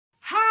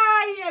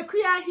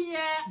Kuya here.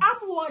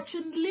 I'm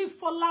watching Live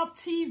for Love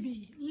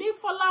TV. Live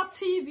for Love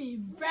TV,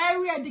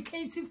 very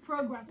educative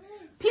program.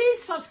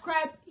 Please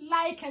subscribe,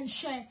 like, and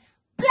share.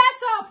 Bless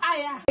up,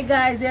 Aya. Hey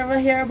guys, you ever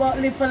hear about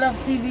Live for Love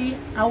TV?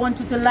 I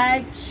want you to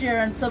like, share,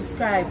 and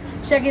subscribe.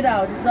 Check it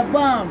out, it's a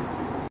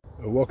bomb.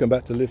 Welcome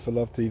back to Live for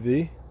Love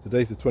TV.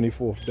 Today's the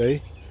 24th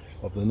day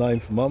of the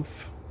 9th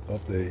month of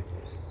the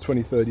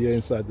 23rd year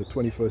inside the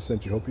 21st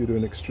century. Hope you're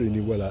doing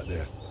extremely well out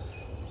there.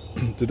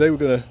 Today we're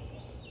going to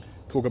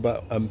talk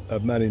about a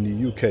man in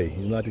the UK,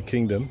 United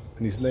Kingdom,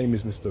 and his name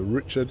is Mr.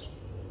 Richard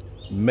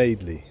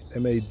Madeley,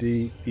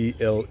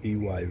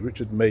 M-A-D-E-L-E-Y.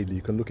 Richard Madeley.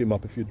 You can look him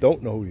up if you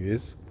don't know who he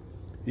is.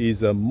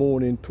 He's a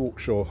morning talk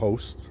show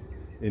host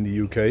in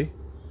the UK.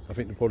 I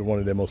think they're probably one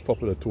of their most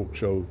popular talk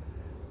show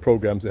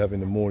programs they have in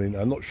the morning.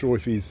 I'm not sure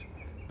if he's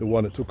the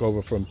one that took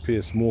over from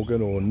Piers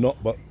Morgan or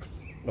not, but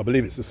I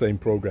believe it's the same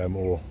program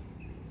or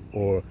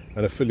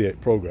an affiliate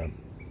program.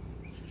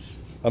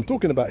 I'm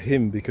talking about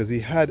him because he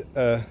had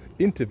an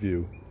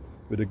interview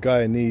with the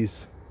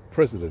Guyanese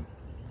president.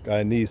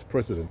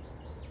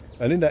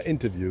 And in that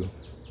interview,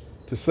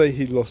 to say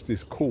he lost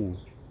his cool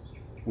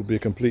would be a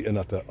complete and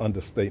utter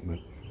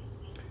understatement.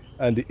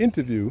 And the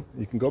interview,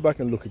 you can go back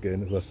and look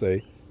again, as I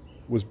say,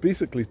 was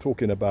basically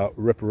talking about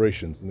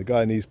reparations. And the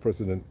Guyanese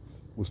president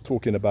was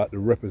talking about the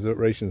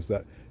reparations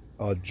that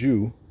are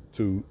due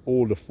to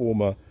all the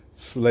former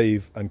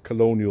slave and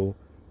colonial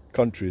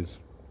countries,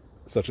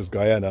 such as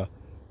Guyana,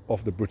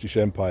 of the British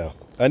Empire,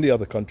 and the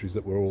other countries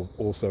that were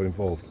also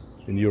involved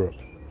in Europe.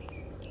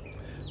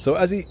 So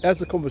as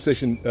the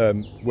conversation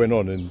went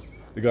on, and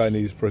the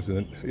Guyanese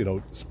president,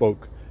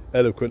 spoke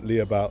eloquently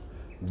about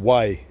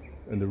why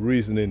and the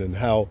reasoning and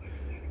how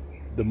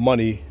the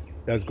money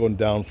has gone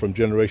down from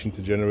generation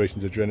to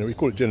generation to generation. We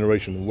call it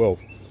generational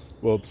wealth.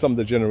 Well, some of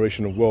the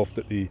generational wealth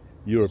that the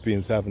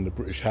Europeans have and the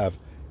British have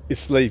is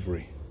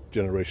slavery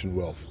generation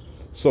wealth.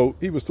 So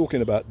he was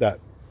talking about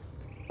that.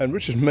 And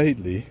Richard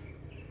Madeley,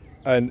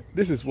 and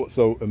this is what's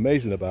so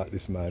amazing about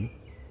this man,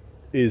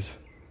 is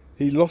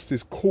he lost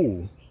his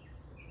cool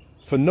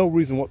for no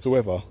reason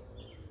whatsoever.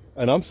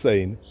 And I'm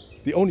saying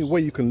the only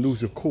way you can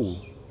lose your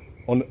cool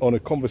on a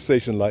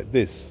conversation like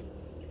this,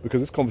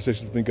 because this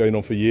conversation has been going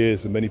on for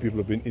years and many people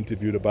have been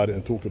interviewed about it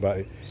and talked about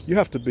it, you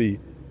have to be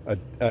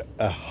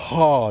a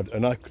hard,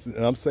 and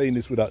I'm saying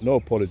this without no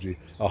apology,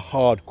 a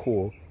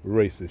hardcore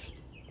racist.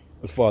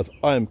 As far as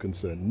I am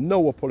concerned,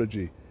 no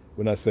apology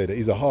when I say that.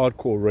 He's a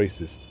hardcore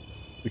racist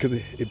because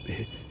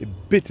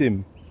it bit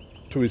him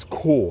to his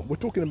core. We're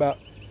talking about,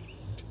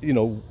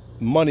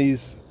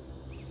 monies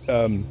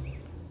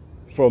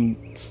from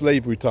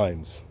slavery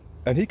times.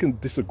 And he can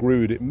disagree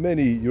with it.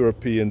 Many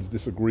Europeans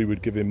disagree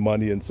with giving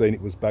money and saying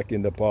it was back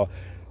in the past.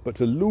 But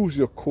to lose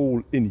your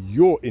cool in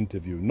your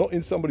interview, not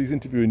in somebody's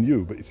interviewing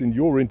you, but it's in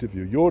your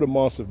interview. You're the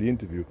master of the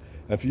interview.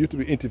 And for you to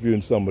be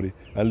interviewing somebody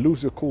and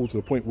lose your cool to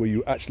the point where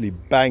you actually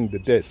bang the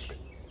desk.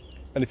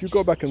 And if you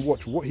go back and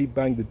watch what he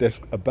banged the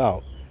desk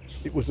about,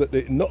 it was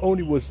that not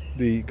only was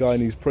the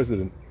Guyanese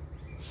president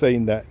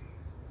saying that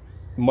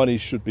money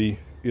should be,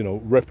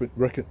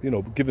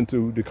 given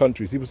to the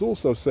countries, he was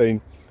also saying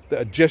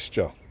that a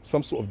gesture,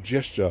 some sort of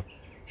gesture,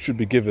 should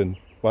be given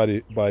by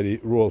the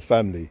royal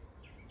family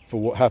for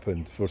what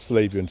happened for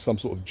slavery, and some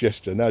sort of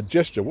gesture. Now,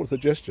 gesture, what's a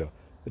gesture?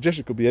 A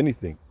gesture could be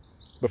anything.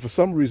 But for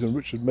some reason,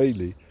 Richard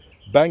Madeley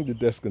banged the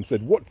desk and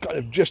said, what kind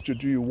of gesture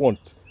do you want?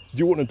 Do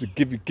you want them to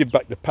give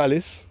back the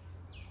palace?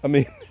 I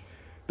mean,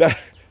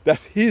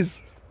 that's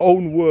his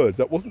own words.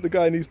 That wasn't the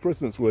Guyanese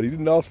president's word. He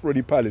didn't ask for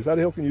any palace. How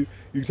the hell can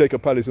you take a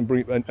palace and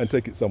bring it and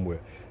take it somewhere?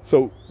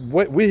 So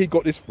where he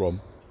got this from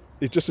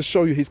is just to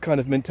show you his kind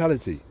of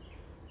mentality.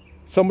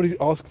 Somebody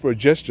asked for a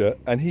gesture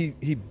and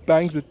he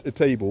bangs the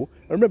table.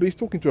 And remember, he's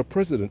talking to a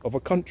president of a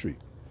country.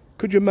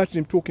 Could you imagine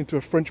him talking to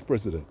a French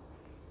president?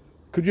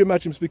 Could you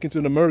imagine him speaking to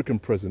an American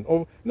president?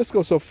 Or let's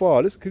go so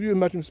far. Could you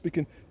imagine him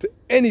speaking to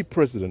any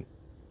president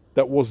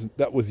that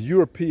was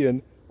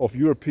European, of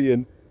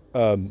European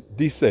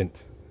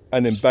descent,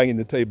 and then banging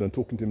the table and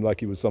talking to him like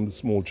he was some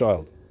small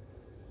child?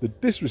 The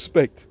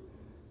disrespect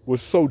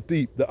was so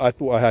deep that I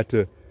thought I had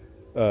to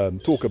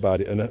talk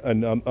about it,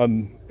 and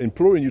I'm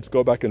imploring you to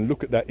go back and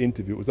look at that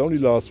interview. It was only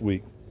last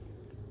week,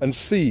 and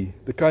see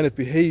the kind of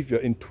behavior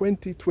in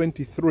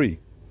 2023.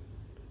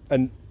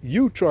 And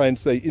you try and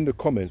say in the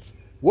comments,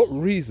 what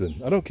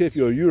reason? I don't care if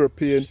you're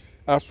European,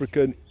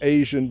 African,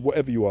 Asian,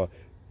 whatever you are.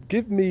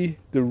 Give me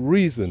the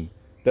reason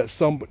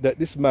that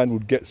this man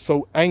would get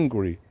so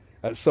angry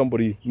at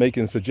somebody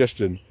making a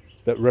suggestion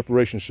that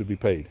reparations should be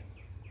paid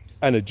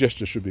and a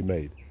gesture should be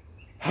made.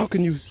 How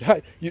can you?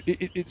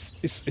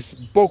 It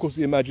boggles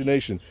the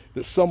imagination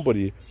that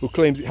somebody who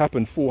claims it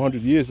happened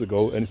 400 years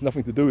ago and it's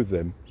nothing to do with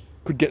them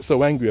could get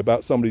so angry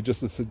about somebody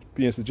just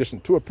being a suggestion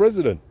to a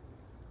president,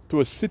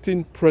 to a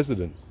sitting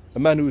president, a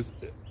man who is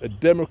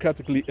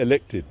democratically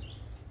elected.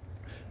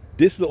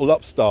 This little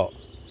upstart,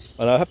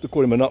 and I have to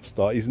call him an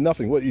upstart, he's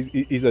nothing. Well,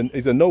 he's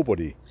a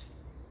nobody.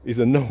 He's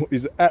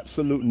an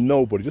absolute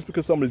nobody. Just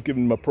because somebody's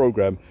given him a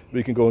program where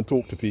he can go and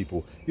talk to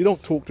people. You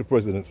don't talk to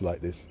presidents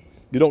like this.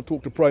 You don't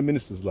talk to prime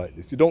ministers like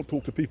this. You don't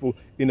talk to people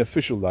in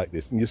official like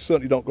this, and you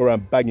certainly don't go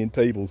around banging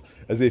tables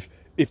as if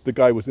the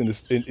guy was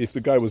if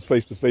the guy was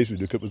face to face with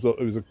you. It was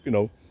a, you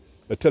know,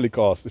 a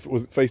telecast. If it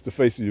was face to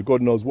face with you,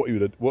 God knows what he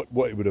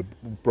would have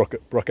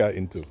broke out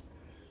into.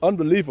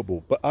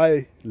 Unbelievable. But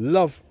I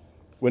love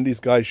when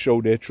these guys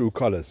show their true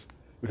colours,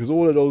 because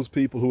all of those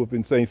people who have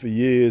been saying for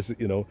years,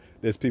 you know,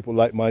 there's people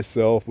like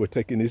myself, we're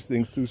taking these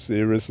things too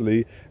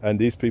seriously, and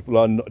these people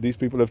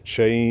have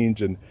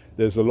changed, and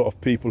there's a lot of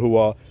people who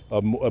are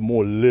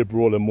more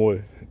liberal and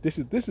more. This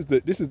is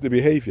the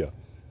behaviour.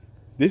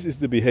 This is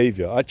the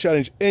behaviour. I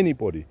challenge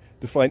anybody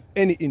to find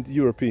any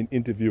European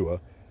interviewer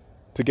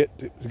to get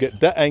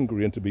that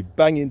angry and to be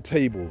banging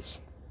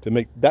tables, to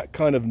make that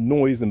kind of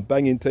noise and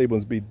banging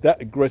tables and be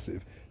that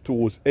aggressive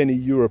towards any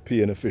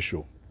European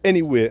official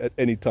anywhere at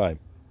any time.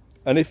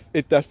 And if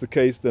that's the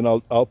case, then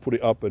I'll put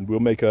it up and we'll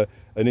make an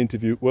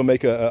interview. I'll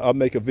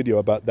make a video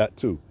about that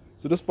too.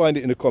 So just find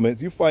it in the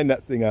comments. You find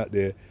that thing out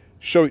there,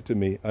 show it to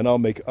me, and I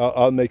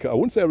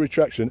wouldn't say a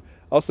retraction.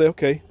 I'll say,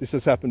 okay, this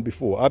has happened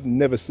before. I've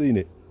never seen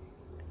it.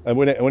 And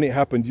when it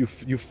happened,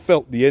 you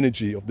felt the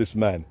energy of this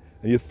man,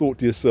 and you thought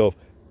to yourself,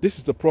 this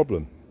is the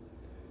problem.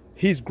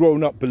 He's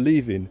grown up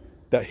believing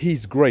that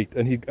he's great,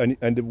 and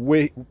the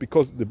way,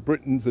 because the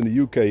Britons and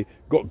the UK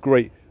got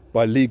great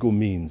by legal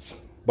means,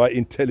 by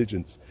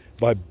intelligence,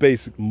 by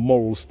basic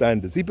moral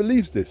standards. He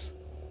believes this.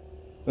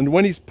 And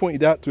when he's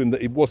pointed out to him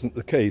that it wasn't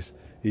the case,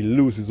 he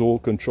loses all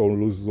control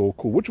and loses all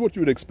cool, which is what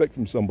you would expect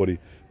from somebody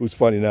who's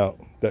finding out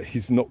that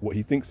he's not what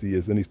he thinks he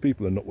is and his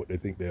people are not what they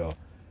think they are.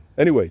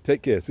 Anyway,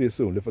 take care. See you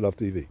soon. Live for Love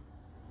TV.